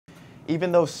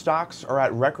Even though stocks are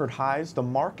at record highs, the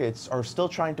markets are still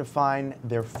trying to find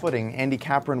their footing. Andy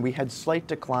Kaplan, we had slight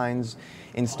declines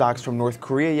in stocks from North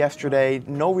Korea yesterday.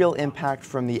 No real impact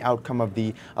from the outcome of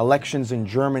the elections in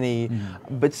Germany,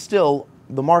 but still,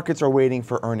 the markets are waiting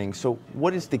for earnings. So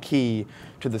what is the key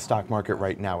to the stock market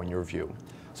right now in your view?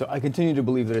 So I continue to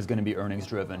believe that it's going to be earnings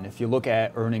driven. If you look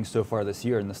at earnings so far this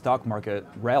year and the stock market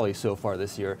rally so far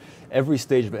this year, every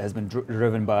stage of it has been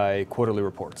driven by quarterly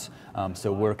reports.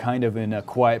 So we're kind of in a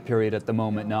quiet period at the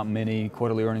moment, not many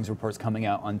quarterly earnings reports coming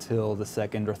out until the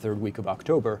second or third week of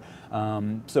October.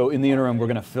 So in the interim, we're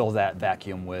going to fill that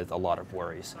vacuum with a lot of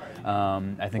worries.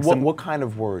 I think what kind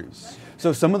of worries?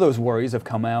 So some of those worries have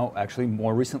come out actually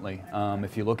more recently.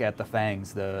 If you look at the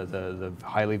FANGs, the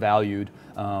highly valued,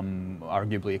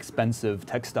 arguably expensive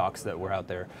tech stocks that were out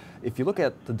there, if you look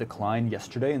at the decline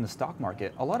yesterday in the stock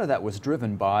market, a lot of that was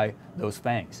driven by those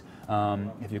FANGs.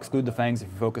 If you exclude the FANGs, if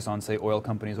you focus on, say, oil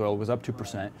companies, oil was up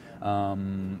 2%.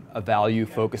 A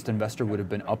value-focused investor would have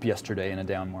been up yesterday in a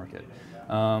down market.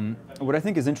 What I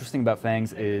think is interesting about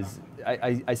FANGs is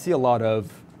I see a lot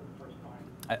of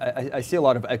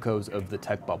echoes of the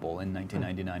tech bubble in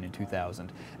 1999 and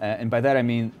 2000. And by that I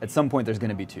mean, at some point there's going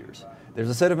to be tiers. There's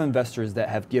a set of investors that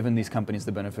have given these companies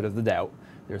the benefit of the doubt.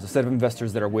 There's a set of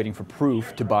investors that are waiting for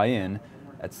proof to buy in.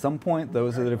 At some point,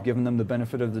 those that have given them the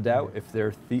benefit of the doubt, if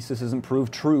their thesis isn't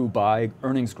proved true by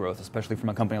earnings growth, especially from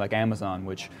a company like Amazon,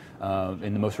 which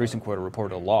in the most recent quarter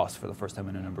reported a loss for the first time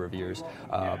in a number of years,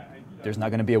 there's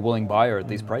not going to be a willing buyer at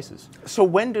these prices. So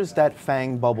when does that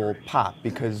FANG bubble pop?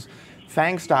 Because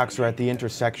FANG stocks are at the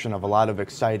intersection of a lot of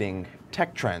exciting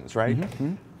tech trends, right?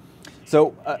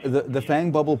 So the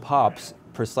FANG bubble pops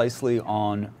precisely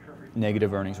on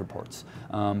negative earnings reports.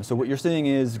 So what you're seeing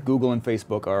is Google and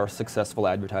Facebook are successful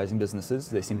advertising businesses.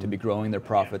 They seem to be growing their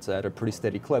profits at a pretty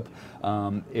steady clip.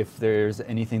 If there's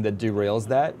anything that derails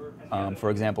that, for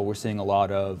example, we're seeing a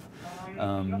lot of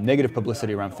negative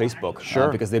publicity around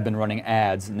Facebook because they've been running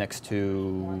ads next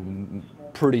to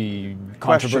pretty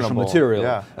controversial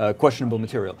material, questionable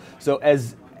material. So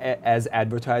as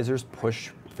advertisers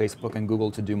push Facebook and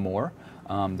Google to do more,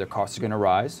 their costs are going to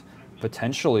rise.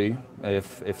 Potentially,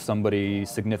 if somebody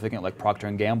significant like Procter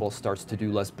 & Gamble starts to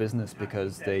do less business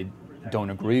because they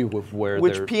don't agree with where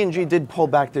which P&G did pull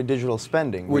back their digital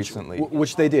spending recently.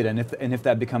 Which they did, and if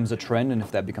that becomes a trend and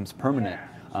if that becomes permanent,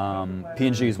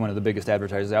 P&G is one of the biggest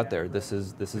advertisers out there. This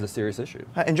is a serious issue.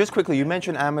 And just quickly, you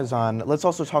mentioned Amazon. Let's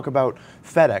also talk about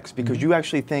FedEx, because you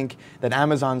actually think that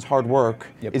Amazon's hard work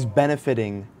is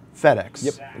benefiting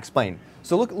FedEx. Explain.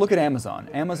 So look at Amazon.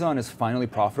 Amazon is finally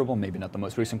profitable, maybe not the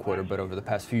most recent quarter, but over the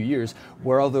past few years.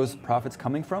 Where are those profits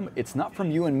coming from? It's not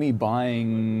from you and me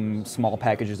buying small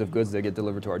packages of goods that get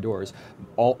delivered to our doors.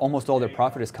 Almost all their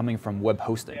profit is coming from web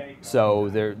hosting. So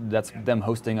that's them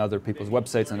hosting other people's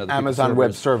websites and other Amazon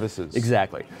Web Services.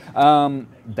 Exactly.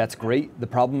 That's great. The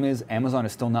problem is Amazon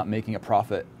is still not making a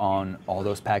profit on all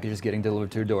those packages getting delivered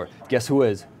to your door. Guess who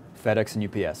is? FedEx and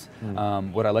UPS.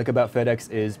 What I like about FedEx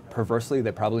is, perversely,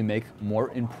 they probably make more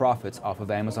in profits off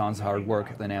of Amazon's hard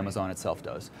work than Amazon itself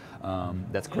does.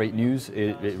 That's great news.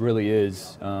 It really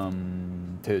is.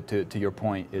 To your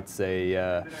point, it's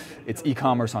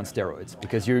e-commerce on steroids,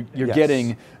 because you're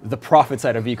getting the profits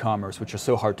out of e-commerce, which are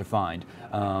so hard to find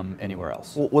anywhere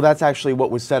else. Well, that's actually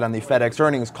what was said on the FedEx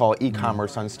earnings call: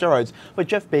 e-commerce on steroids. But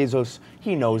Jeff Bezos,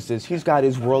 he knows this. He's got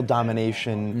his world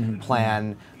domination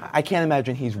plan. I can't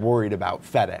imagine he's worried about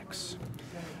FedEx.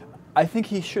 I think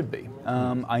he should be.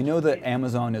 I know that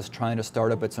Amazon is trying to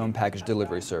start up its own package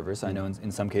delivery service. I know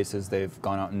in some cases they've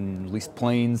gone out and leased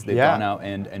planes, they've gone out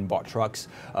and bought trucks,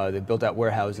 they've built out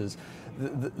warehouses.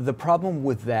 The problem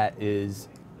with that is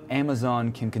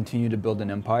Amazon can continue to build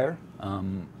an empire,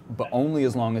 but only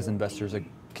as long as investors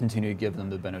continue to give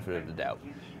them the benefit of the doubt.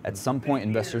 At some point,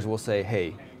 investors will say,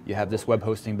 hey, you have this web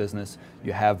hosting business,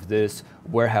 you have this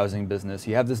warehousing business,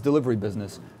 you have this delivery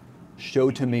business. Show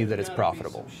to me that it's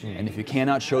profitable. And if you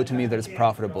cannot show to me that it's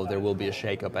profitable, there will be a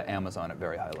shakeup at Amazon at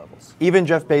very high levels. Even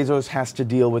Jeff Bezos has to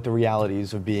deal with the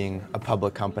realities of being a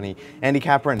public company. Andy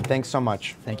Kaplan, thanks so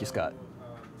much. Thank you, Scott.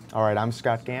 All right, I'm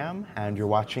Scott Gamm, and you're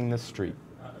watching The Street.